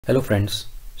Hello friends,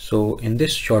 so in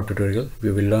this short tutorial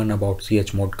we will learn about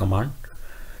chmod command.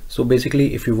 So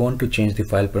basically if you want to change the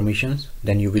file permissions,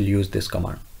 then you will use this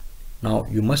command. Now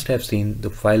you must have seen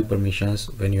the file permissions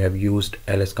when you have used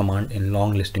ls command in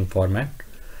long listing format.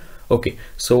 Okay,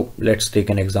 so let's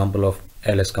take an example of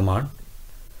ls command.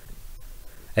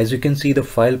 As you can see, the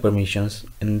file permissions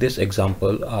in this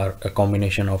example are a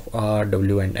combination of R,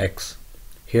 W and X.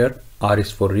 Here R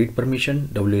is for read permission,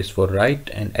 W is for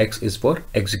write and X is for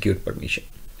execute permission,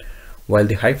 while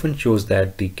the hyphen shows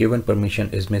that the given permission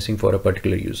is missing for a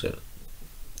particular user.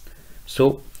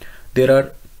 So there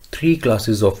are three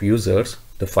classes of users: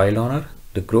 the file owner,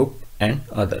 the group and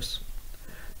others.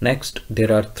 Next,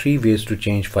 there are three ways to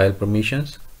change file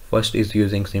permissions. First is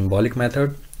using symbolic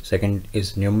method, second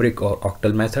is numeric or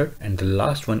octal method, and the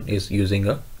last one is using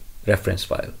a reference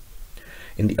file.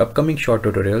 In the upcoming short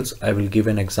tutorials, I will give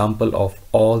an example of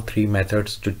all three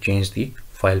methods to change the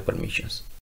file permissions.